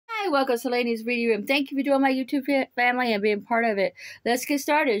welcome to Lainey's Reading Room. Thank you for joining my YouTube family and being part of it. Let's get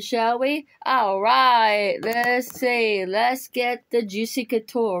started, shall we? Alright, let's see. Let's get the Juicy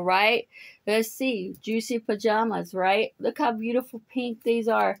Couture, right? Let's see. Juicy pajamas, right? Look how beautiful pink these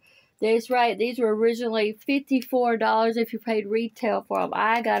are. That's right. These were originally $54 if you paid retail for them.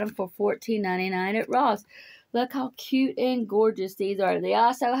 I got them for $14.99 at Ross. Look how cute and gorgeous these are. They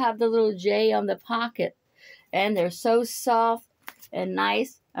also have the little J on the pocket. And they're so soft and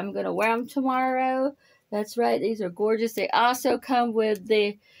nice. I'm going to wear them tomorrow. That's right. These are gorgeous. They also come with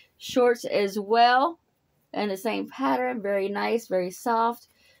the shorts as well. And the same pattern. Very nice. Very soft.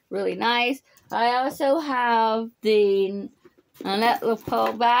 Really nice. I also have the Nanette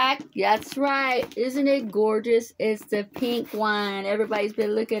Lepore bag. That's right. Isn't it gorgeous? It's the pink one everybody's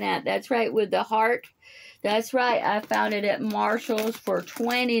been looking at. That's right. With the heart. That's right. I found it at Marshall's for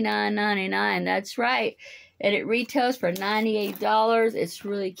 $29.99. That's right. And it retails for $98. It's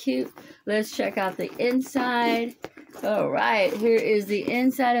really cute. Let's check out the inside. All right. Here is the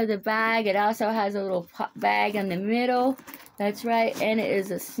inside of the bag. It also has a little bag in the middle. That's right. And it is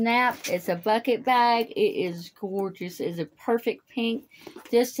a snap. It's a bucket bag. It is gorgeous. It's a perfect pink.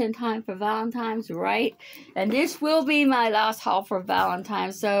 Just in time for Valentine's, right? And this will be my last haul for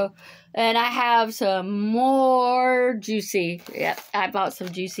Valentine's. So, and I have some more juicy. Yep, I bought some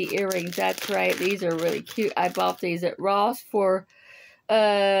juicy earrings. That's right. These are really cute. I bought these at Ross for,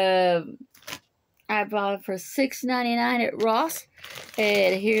 I bought it for $6.99 at Ross.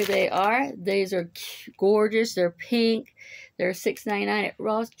 And here they are. These are gorgeous. They're pink. They're $6.99 at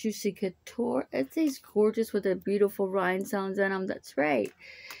Ross. Juicy Couture. It's these gorgeous with the beautiful rhinestones in them. That's right.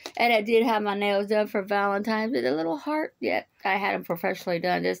 And I did have my nails done for Valentine's with a little heart. Yeah, I had them professionally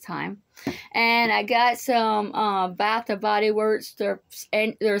done this time. And I got some Bath & Body Works. Their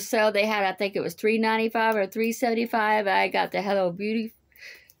sale they had, I think it was $3.95 or $3.75. I got the Hello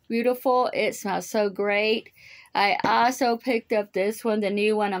Beautiful. It smells so great. I also picked up this one, the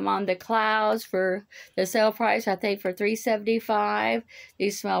new one, Among the Clouds, for the sale price, I think for $3.75.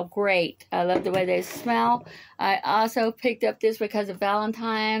 These smell great. I love the way they smell. I also picked up this because of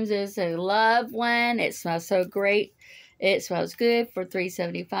Valentine's. It's a love one. It smells so great. It smells good for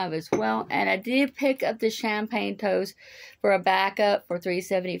 $3.75 as well. And I did pick up the Champagne Toast for a backup for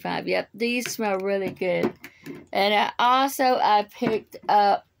 $3.75. Yep, these smell really good. And I picked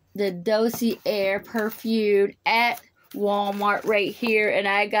up the Dossier perfume at Walmart right here, and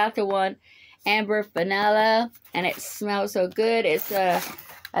I got the one Amber Vanilla, and it smells so good. It's I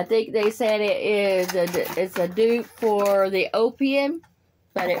think they said it's a dupe for the Opium,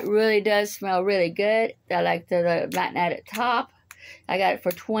 but it really does smell really good. I like the magnetic top. I got it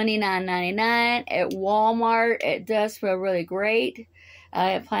for $29.99 at Walmart. It does smell really great.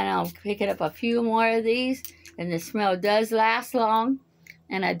 I plan on picking up a few more of these, and the smell does last long.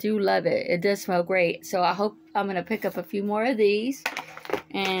 And I do love it. It does smell great. So I hope I'm going to pick up a few more of these.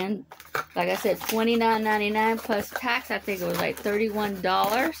 And like I said, $29.99 plus tax. I think it was like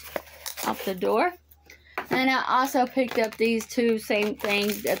 $31 off the door. And I also picked up these two same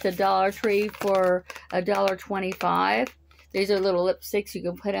things at the Dollar Tree for $1.25. These are little lipsticks you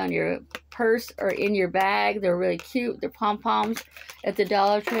can put on your purse or in your bag. They're really cute. They're pom-poms at the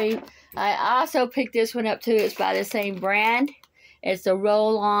Dollar Tree. I also picked this one up too. It's by the same brand. It's a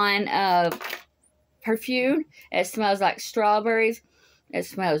roll-on perfume. It smells like strawberries. It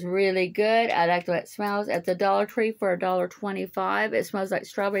smells really good. I like the way it smells. At the Dollar Tree for $1.25. It smells like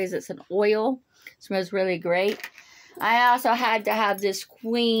strawberries. It's an oil. It smells really great. I also had to have this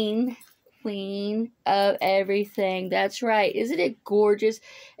Queen of everything. That's right. Isn't it gorgeous?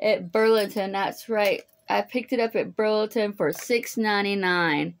 At Burlington. That's right. I picked it up at Burlington for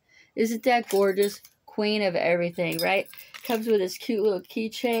 $6.99. Isn't that gorgeous? Queen of everything, right? Comes with this cute little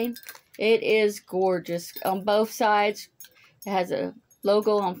keychain. It is gorgeous on both sides. It has a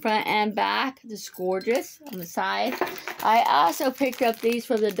logo on front and back. It's gorgeous on the side. I also picked up these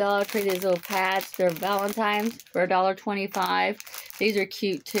from the Dollar Tree. These little pads. They're Valentine's for $1.25. These are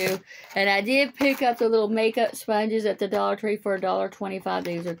cute too. And I did pick up the little makeup sponges at the Dollar Tree for $1.25.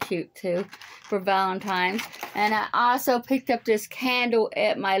 These are cute too for Valentine's. And I also picked up this candle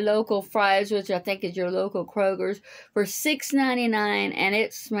at my local Fry's, which I think is your local Kroger's, for $6.99. And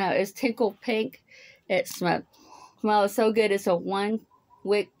it's tinkle pink. It smells so good. It's a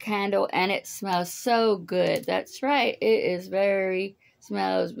one-wick candle, and it smells so good. That's right. It is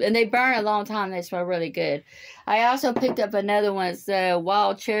smells, and they burn a long time. They smell really good. I also picked up another one. It's the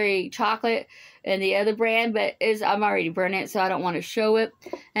Wild Cherry Chocolate and the other brand, but I'm already burning it, so I don't want to show it.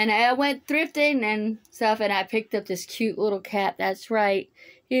 And I went thrifting and stuff, and I picked up this cute little cat. That's right.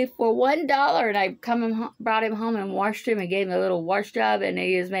 for $1, and I brought him home and washed him and gave him a little wash job, and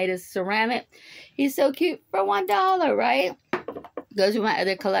he is made of ceramic. He's so cute for $1, right? Goes with my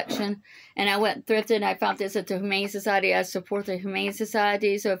other collection. And I went thrifting. I found this at the Humane Society. I support the Humane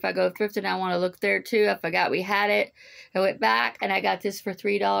Society, so if I go thrifting, I want to look there too. I forgot we had it. I went back and I got this for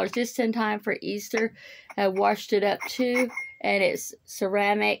 $3 just in time for Easter. I washed it up too, and it's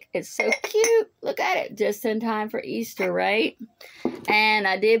ceramic. It's so cute. Look at it, just in time for Easter, right? And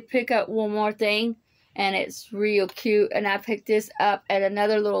I did pick up one more thing, and it's real cute. And I picked this up at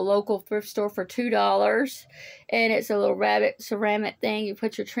another little local thrift store for $2. And it's a little rabbit ceramic thing. You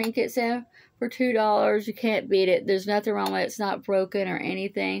put your trinkets in for $2. You can't beat it. There's nothing wrong with it. It's not broken or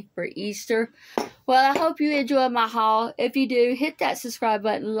anything for Easter. Well, I hope you enjoyed my haul. If you do, hit that subscribe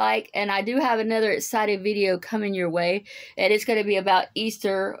button, like, and I do have another exciting video coming your way. And it's going to be about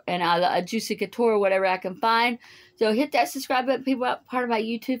Easter and a Juicy Couture, whatever I can find. So hit that subscribe button, people, part of my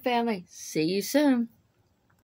YouTube family. See you soon.